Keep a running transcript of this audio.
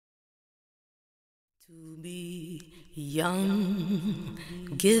To be young,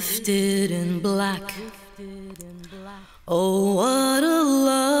 gifted and black. Oh, what a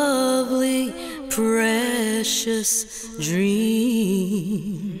lovely, precious dream.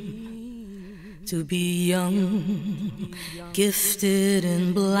 To be young, gifted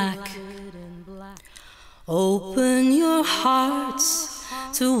and black. Open your hearts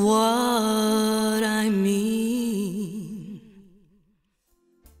to what I mean.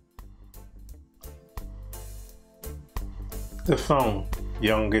 The song,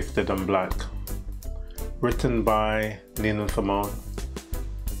 Young, Gifted and Black, written by Nina Simone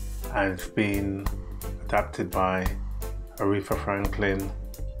and it's been adapted by Aretha Franklin,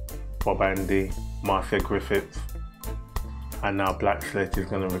 Bob Andy, Marcia Griffiths, and now Black Slate is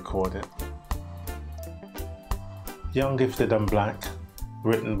going to record it. Young, Gifted and Black,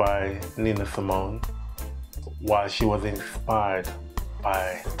 written by Nina Simone, while she was inspired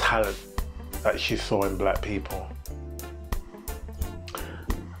by the talent that she saw in black people.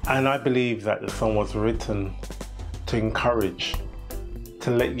 And I believe that the song was written to encourage,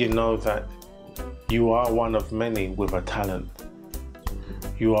 to let you know that you are one of many with a talent.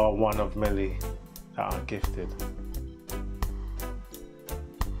 You are one of many that are gifted.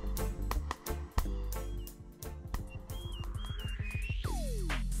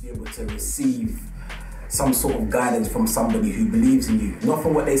 Be able to receive some sort of guidance from somebody who believes in you, not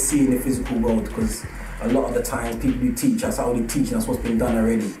from what they see in the physical world, because a lot of the time people who teach us are only teaching us what's been done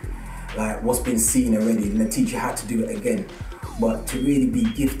already, like what's been seen already, and they teach you how to do it again. But to really be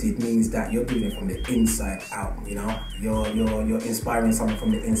gifted means that you're doing it from the inside out, you know? You're inspiring someone from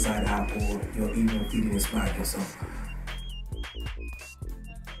the inside out, or you're even feeling inspired yourself.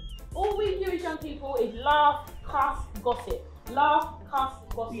 All we do as young people is laugh, cuss, gossip. Laugh, cuss,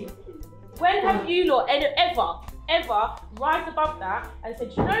 gossip. When have you lot ever rise above that and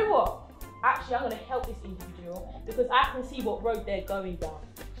said, you know what? Actually, I'm going to help this individual because I can see what road they're going down.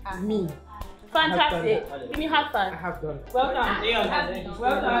 Me. Fantastic. Give me a high five. I have done. Well done.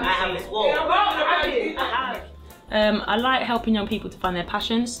 Well done. I have as well. I like helping young people to find their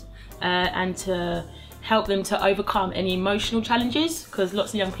passions and to help them to overcome any emotional challenges, because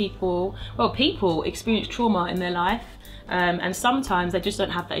lots of young people, people experience trauma in their life. And sometimes they just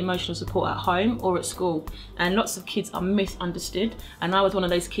don't have that emotional support at home or at school, and lots of kids are misunderstood, and I was one of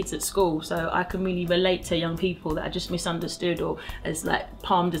those kids at school, so I can really relate to young people that are just misunderstood or as like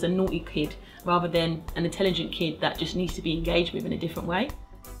palmed as a naughty kid rather than an intelligent kid that just needs to be engaged with in a different way.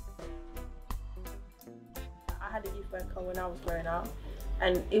 I had a youth worker when I was growing up,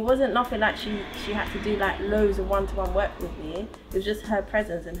 and it wasn't nothing like she had to do like loads of one-to-one work with me. It was just her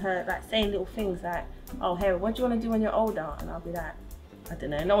presence and her like saying little things like, oh, Harry, what do you want to do when you're older? And I'll be like, I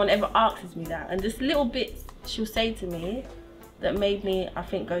don't know. No one ever asks me that. And just little bits she'll say to me that made me, I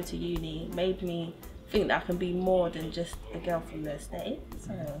think, go to uni, made me think that I can be more than just a girl from the estate.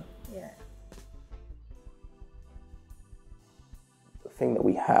 So, yeah. The thing that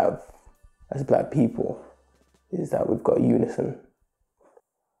we have as black people is that we've got unison.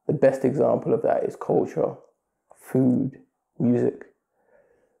 The best example of that is culture, food, music.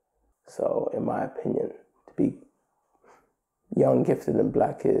 So, in my opinion, to be young, gifted and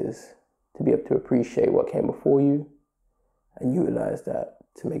black is to be able to appreciate what came before you and utilize that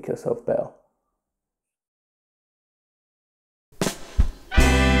to make yourself better.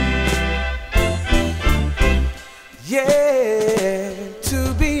 Yeah,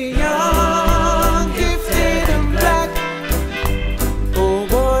 to be young, gifted and black. Oh,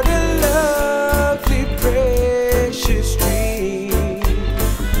 what a lovely, precious dream.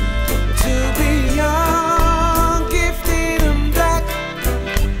 To be young, gifted and black.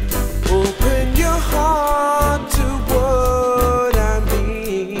 Open your heart to what I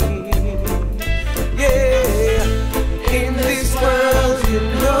mean. Yeah, in this world, you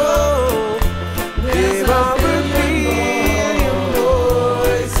know, there are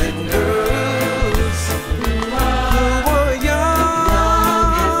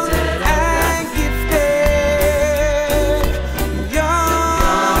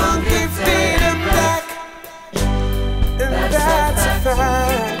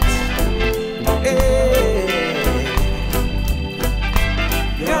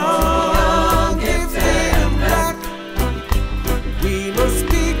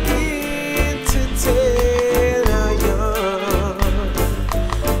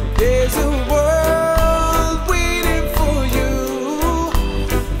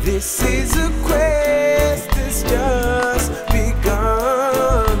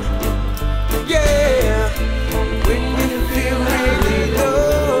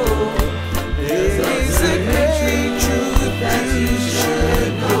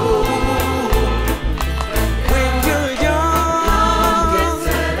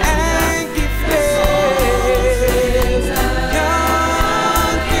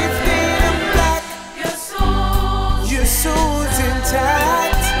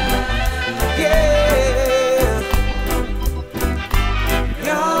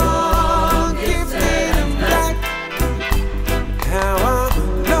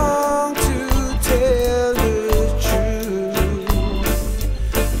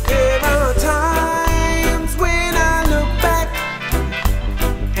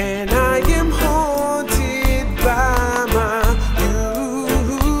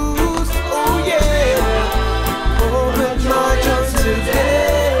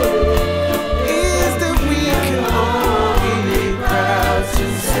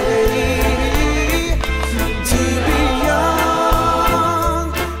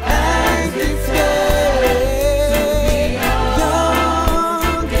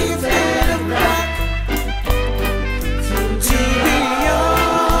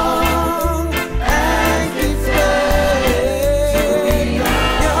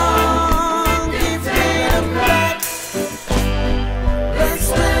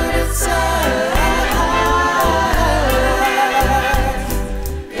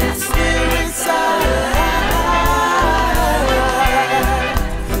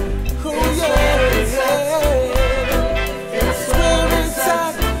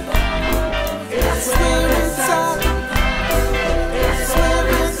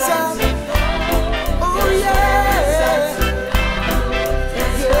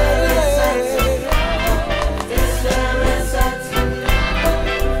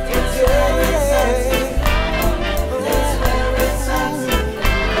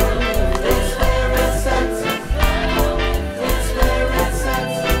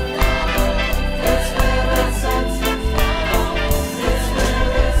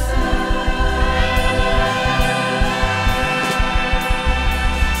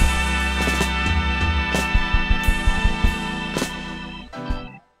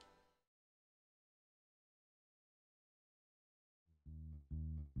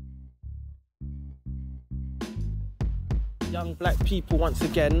Young black people, once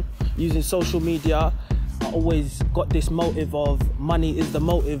again, using social media, are always got this motive of money is the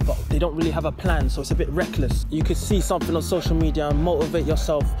motive, but they don't really have a plan, so it's a bit reckless. You could see something on social media and motivate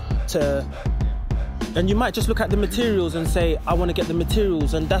yourself to, and you might just look at the materials and say, I want to get the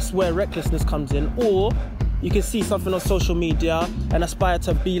materials, and that's where recklessness comes in. Or you can see something on social media and aspire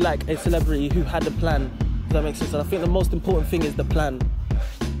to be like a celebrity who had a plan. Does that make sense? And I think the most important thing is the plan.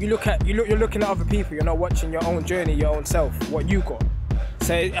 You're looking at other people, you're not watching your own journey, your own self, what you got.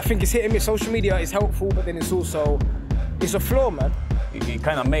 So I think it's hitting me. Social media is helpful, but then it's also, it's a flaw, man. It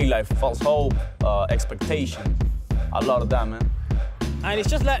kind of made like false hope, expectations, a lot of that, man. And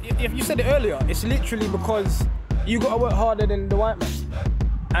it's just like, if you said it earlier, it's literally because you got to work harder than the white man.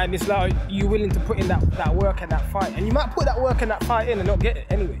 And it's like, you're willing to put in that work and that fight. And you might put that work and that fight in and not get it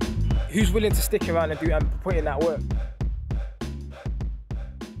anyway. Who's willing to stick around and do and put in that work?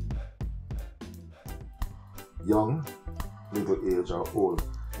 Young, middle age or old.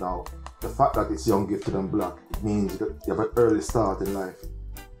 Now, the fact that it's young, gifted and black, it means that you have an early start in life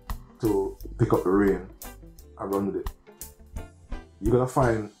to pick up the rein and run with it. You're gonna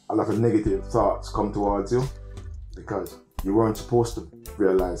find a lot of negative thoughts come towards you because you weren't supposed to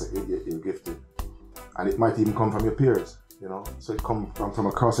realize that you're gifted. And it might even come from your peers, you know? So it comes from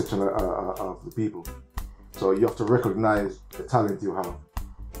a cross-section of the people. So you have to recognize the talent you have,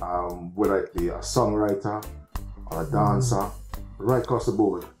 whether it be a songwriter or a dancer, right across the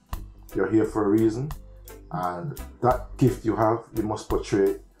board. You're here for a reason, and that gift you have, you must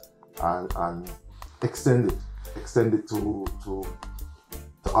portray it and extend it to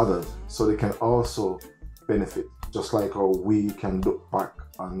others so they can also benefit, just like how we can look back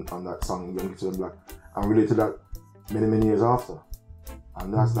on that song Young Gifted and Black and relate to that many years after.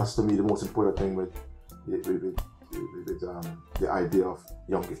 And that's to me the most important thing with the idea of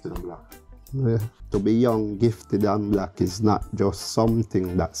Young Gifted and Black. Yeah. To be young, gifted and black is not just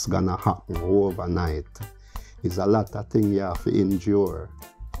something that's gonna happen overnight. It's a lot of things you have to endure.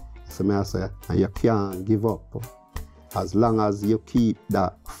 So I say, and you can't give up. As long as you keep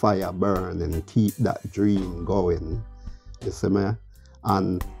that fire burning, keep that dream going, you see me?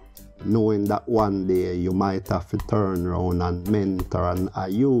 And knowing that one day you might have to turn around and mentor a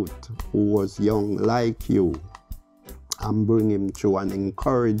youth who was young like you and bring him through and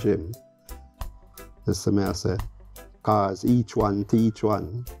encourage him. You see me, I say, cause each one teach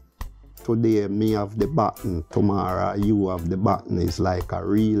one. Today me have the button, tomorrow you have the button. It's like a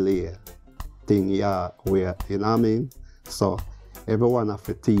relay thing, yeah, where, you know what I mean? So everyone have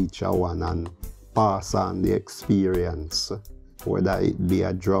to teach one and pass on the experience, whether it be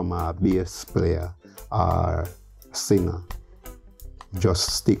a drummer, bass player, or singer.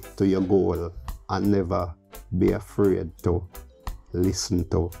 Just stick to your goal and never be afraid to listen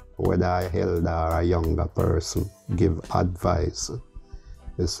to whether a elder or a younger person give advice.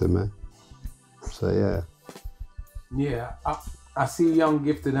 You see me? So yeah. Yeah, I see Young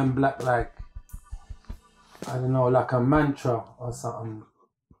Gifted and Black like, I don't know, like a mantra or something.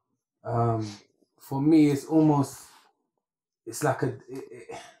 For me, it's almost, it's like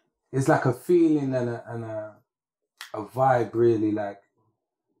a feeling and a vibe really, like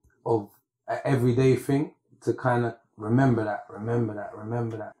of an everyday thing to kind of remember that.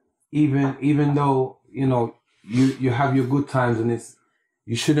 Even though, you know, you have your good times and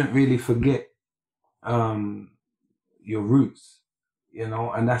you shouldn't really forget your roots, you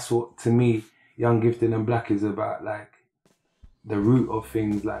know, and that's what, to me, Young Gifted and Black is about, like the root of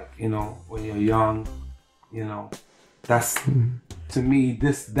things, like, you know, when you're young, you know, that's, to me,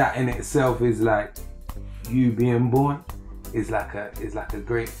 that in itself is like, you being born is like a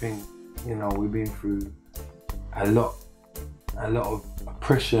great thing. You know, we've been through a lot of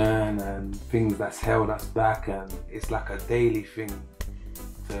oppression and things that's held us back, and it's like a daily thing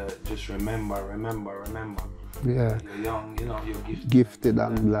to just remember. Yeah. You're young, you know, you're gifted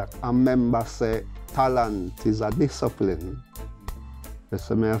and black. I remember say talent is a discipline. You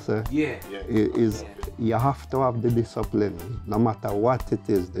see me I say? Yeah. You have to have the discipline. No matter what it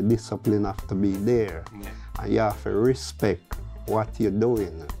is, the discipline have to be there. Yeah. And you have to respect what you're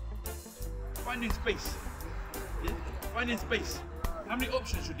doing. Finding space. Yeah? Finding space. How many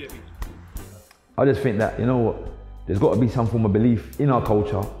options should there be? I just think that, you know what, there's got to be some form of belief in our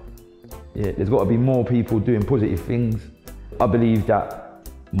culture. Yeah, there's got to be more people doing positive things. I believe that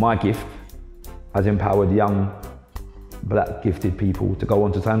my gift has empowered young black gifted people to go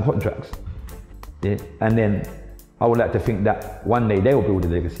on to sign contracts. Yeah? And then I would like to think that one day they will build a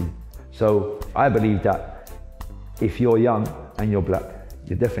legacy. So I believe that if you're young and you're black,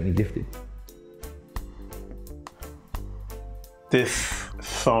 you're definitely gifted. This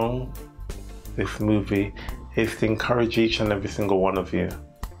song, this movie, is to encourage each and every single one of you.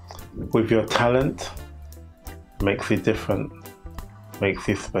 With your talent, makes you different, makes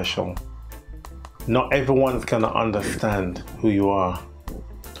you special. Not everyone's gonna understand who you are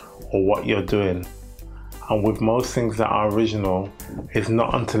or what you're doing. And with most things that are original, it's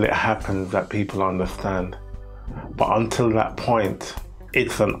not until it happens that people understand. But until that point,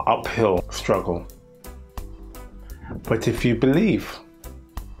 it's an uphill struggle. But if you believe,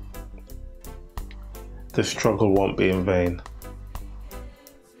 the struggle won't be in vain.